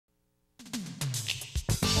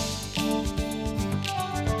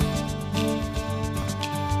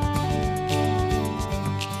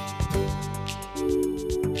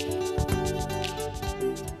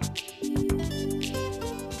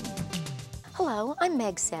Hello, I'm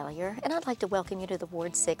Meg Salyer, and I'd like to welcome you to the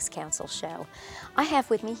Ward 6 Council Show. I have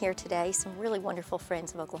with me here today some really wonderful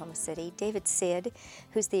friends of Oklahoma City. David Sid,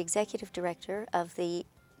 who's the Executive Director of the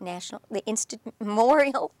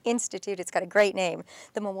Memorial Institute, it's got a great name,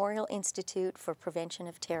 the Memorial Institute for Prevention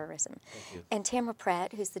of Terrorism. Thank you. And Tamara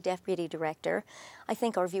Pratt, who's the Deputy Director. I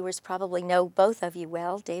think our viewers probably know both of you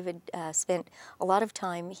well. David spent a lot of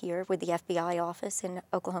time here with the FBI office in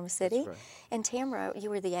Oklahoma City. That's right. And Tamara, you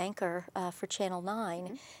were the anchor for Channel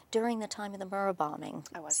 9 during the time of the Murrah bombing.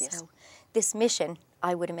 I was, yes. So this mission,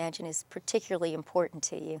 I would imagine, is particularly important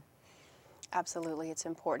to you. Absolutely, it's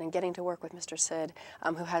important. And getting to work with Mr. Sid,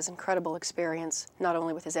 who has incredible experience, not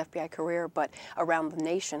only with his FBI career, but around the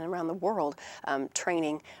nation, around the world,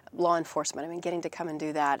 training law enforcement. I mean, getting to come and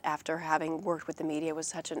do that after having worked with the media was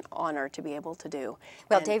such an honor to be able to do.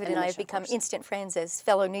 Well, David and I have become instant friends as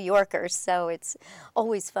fellow New Yorkers, so it's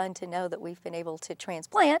always fun to know that we've been able to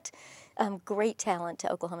transplant great talent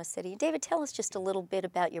to Oklahoma City. David, tell us just a little bit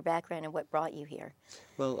about your background and what brought you here.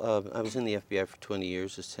 Well, I was in the FBI for 20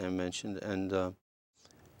 years, as Tam mentioned, and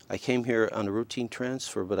I came here on a routine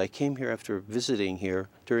transfer, but I came here after visiting here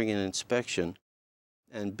during an inspection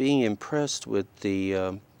and being impressed with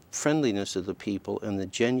the friendliness of the people and the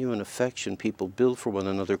genuine affection people build for one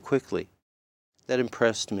another quickly. That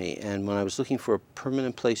impressed me, and when I was looking for a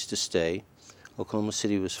permanent place to stay, Oklahoma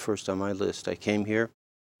City was first on my list. I came here,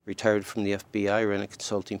 retired from the FBI, ran a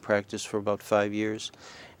consulting practice for about 5 years,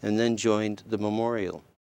 and then joined the Memorial.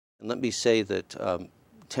 And let me say that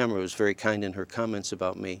Tamara was very kind in her comments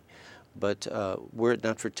about me, but were it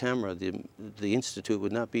not for Tamara, the Institute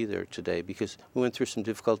would not be there today, because we went through some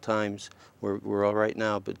difficult times. We're all right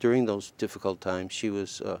now, but during those difficult times, she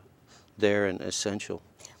was there and essential.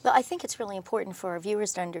 Well, I think it's really important for our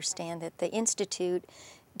viewers to understand that the Institute,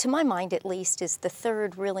 to my mind at least, is the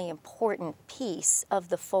third really important piece of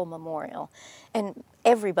the full memorial. And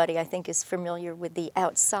everybody, I think, is familiar with the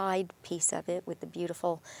outside piece of it, with the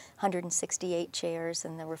beautiful 168 chairs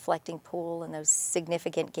and the reflecting pool and those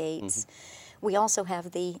significant gates. We also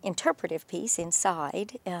have the interpretive piece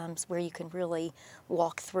inside, where you can really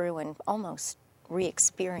walk through and almost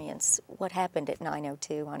re-experience what happened at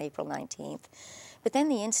 9/02 on April 19th. But then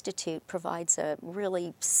the Institute provides a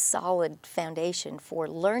really solid foundation for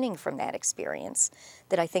learning from that experience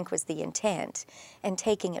that I think was the intent and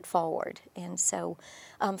taking it forward. And so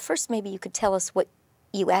first maybe you could tell us what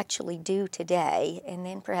you actually do today, and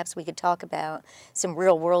then perhaps we could talk about some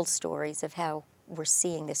real-world stories of how we're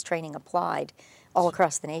seeing this training applied all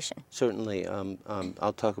across the nation. Certainly.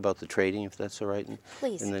 I'll talk about the training, if that's all right.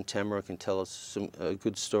 Please. And then Tamara can tell us a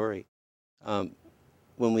good story.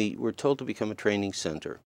 When we were told to become a training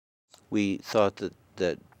center, we thought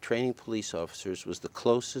that training police officers was the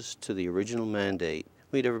closest to the original mandate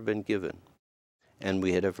we'd ever been given, and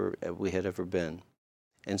we had ever been.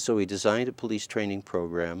 And so we designed a police training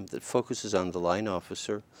program that focuses on the line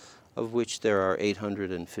officer, of which there are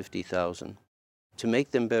 850,000, to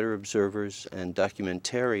make them better observers and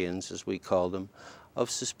documentarians, as we call them,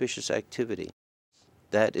 of suspicious activity.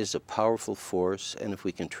 That is a powerful force, and if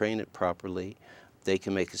we can train it properly, they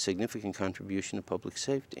can make a significant contribution to public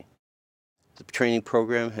safety. The training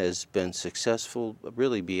program has been successful,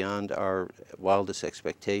 really beyond our wildest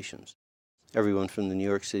expectations. Everyone from the New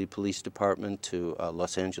York City Police Department to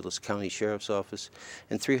Los Angeles County Sheriff's Office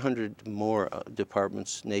and 300 more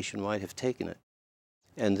departments nationwide have taken it.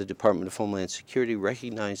 And the Department of Homeland Security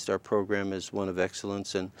recognized our program as one of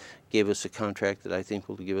excellence and gave us a contract that I think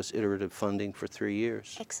will give us iterative funding for 3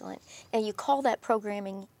 years. Excellent. Now you call that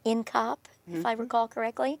programming INCOP, if I recall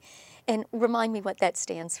correctly, and remind me what that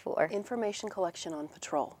stands for. Information collection on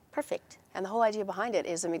patrol. Perfect. And the whole idea behind it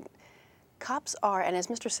is, I mean, cops are, and as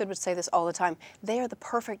Mr. Sid would say this all the time, they are the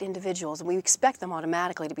perfect individuals, and we expect them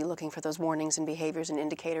automatically to be looking for those warnings and behaviors and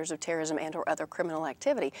indicators of terrorism and or other criminal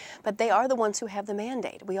activity, but they are the ones who have the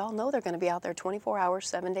mandate. We all know they're going to be out there 24 hours,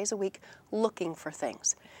 7 days a week, looking for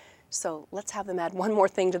things. So let's have them add one more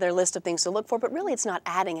thing to their list of things to look for, but really it's not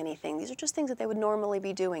adding anything. These are just things that they would normally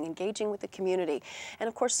be doing, engaging with the community. And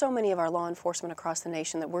of course, so many of our law enforcement across the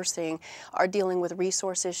nation that we're seeing are dealing with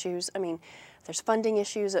resource issues. I mean, there's funding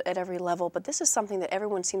issues at every level, but this is something that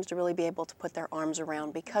everyone seems to really be able to put their arms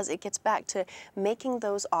around, because it gets back to making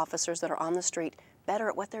those officers that are on the street better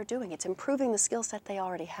at what they're doing. It's improving the skill set they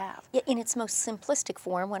already have. Yeah, in its most simplistic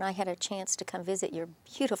form, when I had a chance to come visit your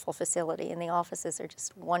beautiful facility, and the offices are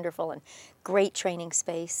just wonderful and great training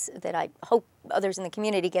space that I hope others in the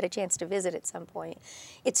community get a chance to visit at some point,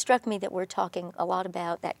 it struck me that we're talking a lot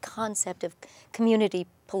about that concept of community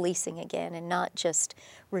policing again, and not just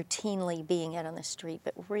routinely being out on the street,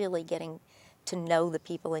 but really getting to know the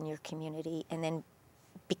people in your community and then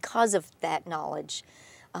because of that knowledge,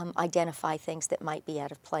 identify things that might be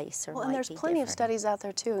out of place or well, might and there's be plenty of different. studies out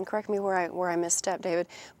there too, and correct me where I misstep, David,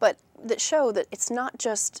 but that show that it's not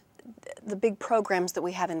just the big programs that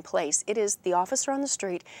we have in place. It is the officer on the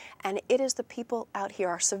street, and it is the people out here,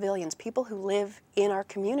 our civilians, people who live in our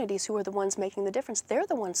communities, who are the ones making the difference. They're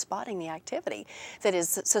the ones spotting the activity that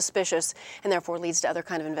is suspicious and therefore leads to other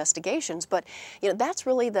kind of investigations. But you know, that's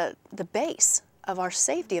really the base of our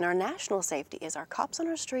safety and our national safety, is our cops on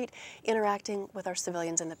our street interacting with our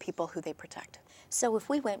civilians and the people who they protect. So if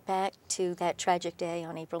we went back to that tragic day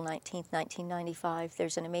on April 19th, 1995,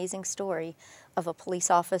 there's an amazing story of a police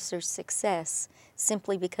officer's success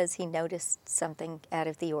simply because he noticed something out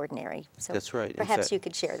of the ordinary. So That's right. Perhaps you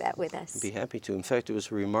could share that with us. I'd be happy to. In fact, it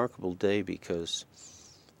was a remarkable day because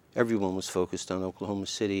everyone was focused on Oklahoma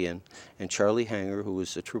City, and Charlie Hanger, who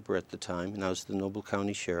was a trooper at the time, and I was the Noble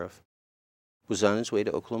County Sheriff, was on his way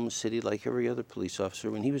to Oklahoma City like every other police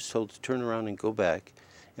officer when he was told to turn around and go back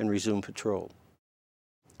and resume patrol.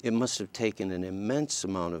 It must have taken an immense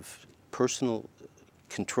amount of personal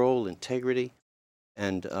control, integrity,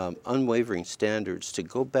 and unwavering standards to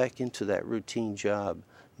go back into that routine job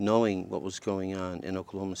knowing what was going on in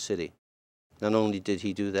Oklahoma City. Not only did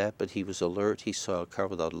he do that, but he was alert. He saw a car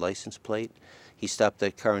without a license plate. He stopped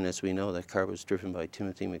that car, and as we know, that car was driven by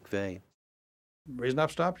Timothy McVeigh. The reason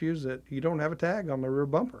I've stopped you is that you don't have a tag on the rear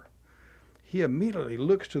bumper. He immediately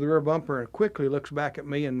looks to the rear bumper and quickly looks back at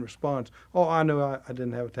me and responds, "Oh, I know I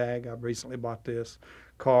didn't have a tag. I recently bought this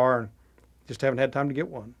car and just haven't had time to get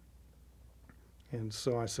one." And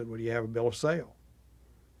so I said, "Well, do you have a bill of sale?"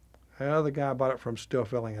 The other guy I bought it from still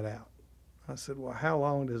filling it out. I said, "Well, how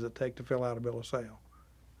long does it take to fill out a bill of sale?"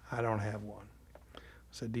 "I don't have one." I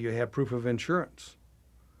said, "Do you have proof of insurance?"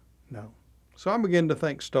 "No." So I'm beginning to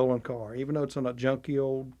think stolen car. Even though it's on a junky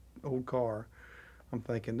old car, I'm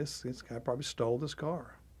thinking this guy probably stole this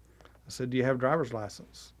car. I said, "Do you have a driver's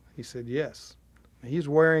license?" He said, "Yes." He's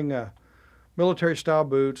wearing military-style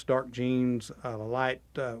boots, dark jeans, a light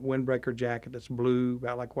windbreaker jacket that's blue,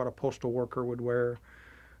 about like what a postal worker would wear.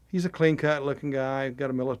 He's a clean-cut looking guy, got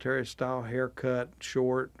a military-style haircut,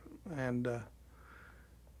 short, and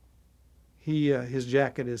his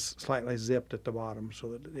jacket is slightly zipped at the bottom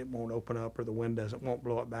so that it won't open up or the wind won't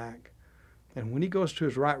blow it back. And when he goes to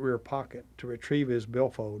his right rear pocket to retrieve his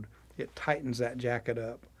billfold, it tightens that jacket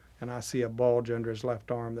up, and I see a bulge under his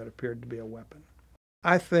left arm that appeared to be a weapon.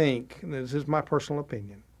 I think, and this is my personal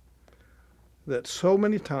opinion, that so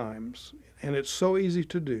many times, and it's so easy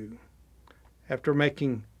to do, after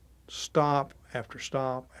making stop after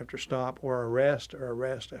stop after stop, or arrest after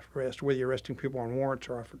arrest, whether you're arresting people on warrants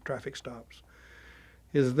or for traffic stops,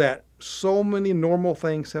 is that so many normal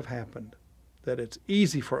things have happened that it's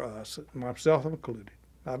easy for us, myself included,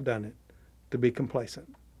 I've done it, to be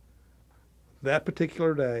complacent. That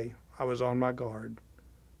particular day, I was on my guard,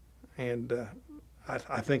 and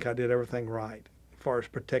I think I did everything right as far as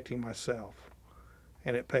protecting myself,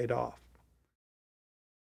 and it paid off.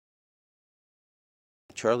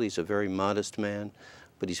 Charlie's a very modest man,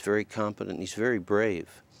 but he's very competent, he's very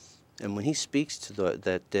brave. And when he speaks to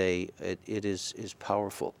that day, it is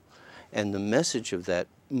powerful. And the message of that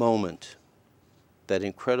moment, that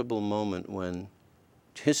incredible moment when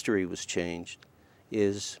history was changed,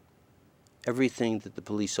 is everything that the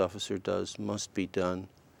police officer does must be done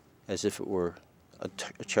as if it were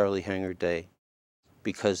a Charlie Hanger day,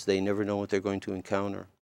 because they never know what they're going to encounter.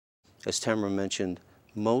 As Tamara mentioned,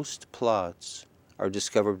 most plots are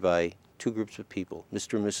discovered by two groups of people,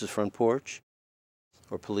 Mr. and Mrs. Front Porch,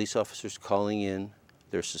 or police officers calling in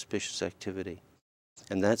their suspicious activity.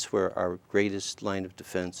 And that's where our greatest line of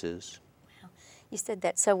defense is. Wow. You said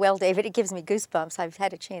that so well, David. It gives me goosebumps. I've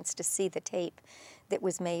had a chance to see the tape that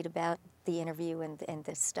was made about the interview and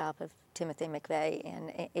the stop of Timothy McVeigh,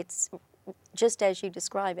 and it's just as you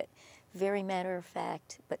describe it. Very matter of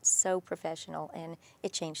fact, but so professional, and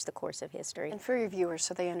it changed the course of history. And for your viewers,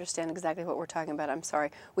 so they understand exactly what we're talking about, I'm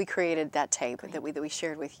sorry, we created that tape that we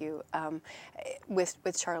shared with you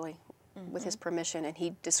with Charlie, with his permission, and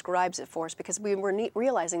he describes it for us because we were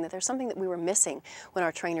realizing that there's something that we were missing when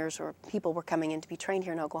our trainers or people were coming in to be trained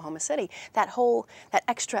here in Oklahoma City. That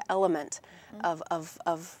extra element of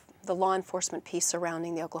the law enforcement piece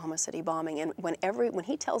surrounding the Oklahoma City bombing. And when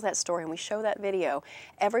he tells that story and we show that video,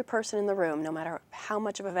 every person in the room, no matter how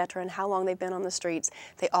much of a veteran, how long they've been on the streets,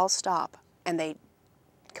 they all stop and they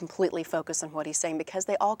completely focus on what he's saying because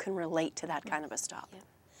they all can relate to that kind of a stop. Yeah.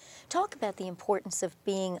 Talk about the importance of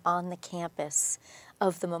being on the campus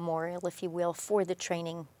of the memorial, if you will, for the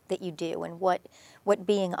training that you do, and what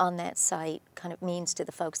being on that site kind of means to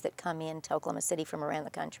the folks that come in to Oklahoma City from around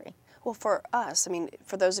the country. Well, for us, I mean,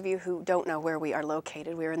 for those of you who don't know where we are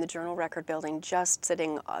located, we are in the Journal Record building, just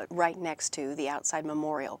sitting right next to the outside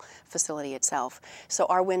memorial facility itself. So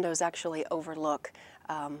our windows actually overlook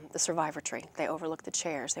the survivor tree. They overlook the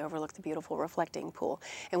chairs. They overlook the beautiful reflecting pool.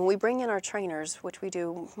 And when we bring in our trainers, which we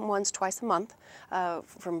do once, twice a month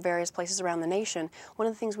from various places around the nation, one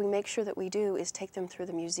of the things we make sure that we do is take them through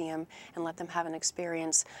the museum and let them have an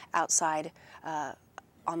experience outside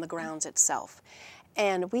on the grounds itself.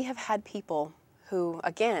 And we have had people who,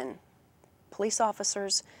 again, police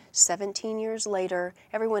officers, 17 years later,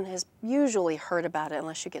 everyone has usually heard about it,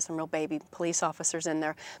 unless you get some real baby police officers in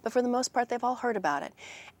there. But for the most part, they've all heard about it.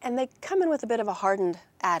 And they come in with a bit of a hardened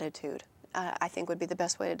attitude, I think would be the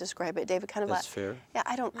best way to describe it. David, kind of That's like, fair. yeah,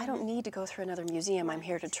 I don't need to go through another museum. I'm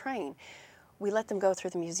here to train. We let them go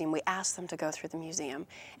through the museum. We ask them to go through the museum.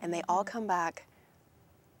 And they all come back,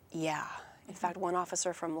 yeah. In fact, one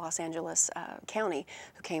officer from Los Angeles County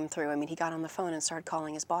who came through, I mean, he got on the phone and started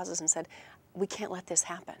calling his bosses and said, we can't let this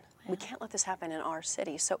happen. We can't let this happen in our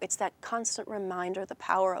city. So it's that constant reminder, the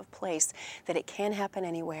power of place, that it can happen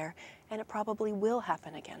anywhere, and it probably will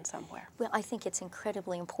happen again somewhere. Well, I think it's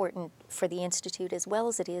incredibly important for the Institute, as well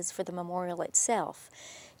as it is for the memorial itself,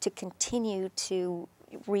 to continue to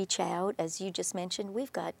reach out. As you just mentioned,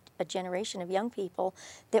 we've got a generation of young people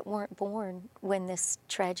that weren't born when this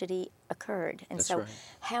tragedy occurred. And That's so right.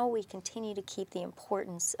 how we continue to keep the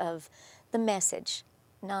importance of the message,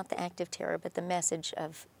 not the act of terror, but the message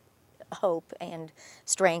of hope and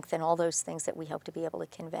strength and all those things that we hope to be able to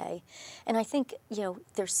convey. And I think, you know,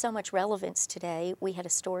 there's so much relevance today. We had a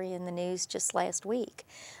story in the news just last week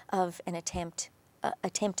of an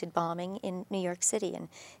attempted bombing in New York City. And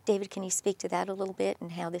David, can you speak to that a little bit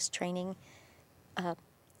and how this training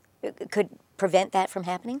could prevent that from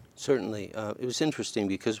happening? Certainly. It was interesting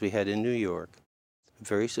because we had in New York a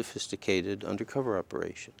very sophisticated undercover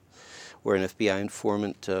operation where an FBI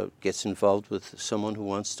informant gets involved with someone who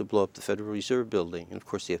wants to blow up the Federal Reserve building, and of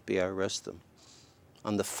course the FBI arrests them.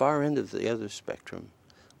 On the far end of the other spectrum,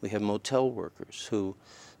 we have motel workers who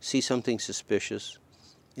see something suspicious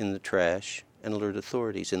in the trash and alert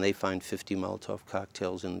authorities, and they find 50 Molotov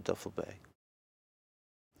cocktails in a duffel bag.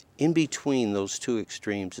 In between those two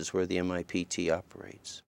extremes is where the MIPT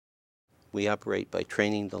operates. We operate by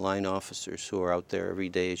training the line officers who are out there every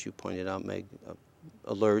day, as you pointed out, Meg,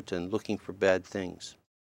 alert and looking for bad things.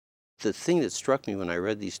 The thing that struck me when I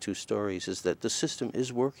read these two stories is that the system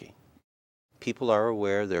is working. People are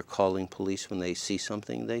aware, they're calling police when they see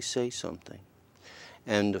something, they say something.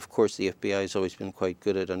 And of course the FBI has always been quite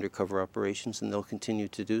good at undercover operations, and they'll continue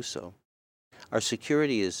to do so. Our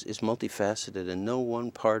security is multifaceted, and no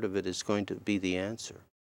one part of it is going to be the answer.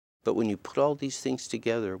 But when you put all these things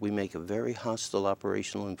together, we make a very hostile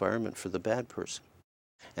operational environment for the bad person.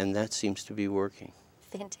 And that seems to be working.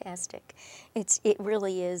 Fantastic. It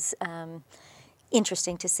really is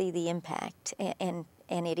interesting to see the impact, and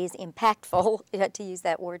it is impactful, to use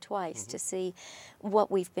that word twice, to see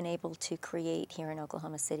what we've been able to create here in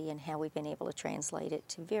Oklahoma City and how we've been able to translate it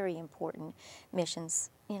to very important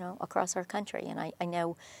missions, you know, across our country. And I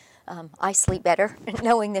know I sleep better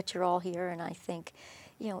knowing that you're all here, and I think,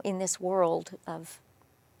 you know, in this world of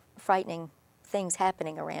frightening things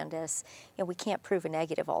happening around us, you know, we can't prove a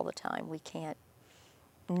negative all the time. We can't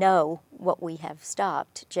know what we have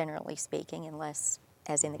stopped, generally speaking, unless,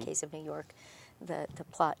 as in the case of New York, the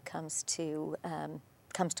plot comes to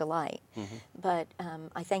light. But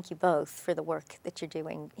I thank you both for the work that you're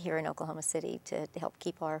doing here in Oklahoma City to help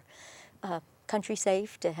keep our country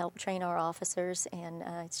safe, to help train our officers, and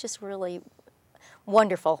it's just really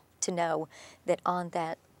wonderful to know that on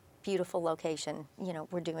that beautiful location, you know,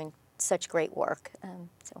 we're doing such great work.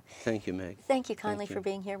 So Thank you, Meg. thank you kindly for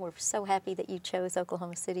being here. We're so happy that you chose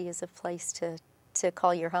Oklahoma City as a place to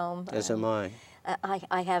call your home. As am I.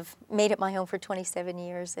 I have made it my home for 27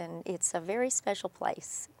 years, and it's a very special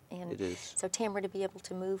place. And It is. so, Tamara, to be able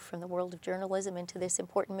to move from the world of journalism into this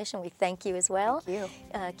important mission, we thank you as well. Thank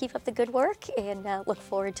you. Keep up the good work, and look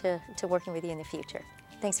forward to working with you in the future.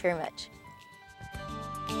 Thanks very much.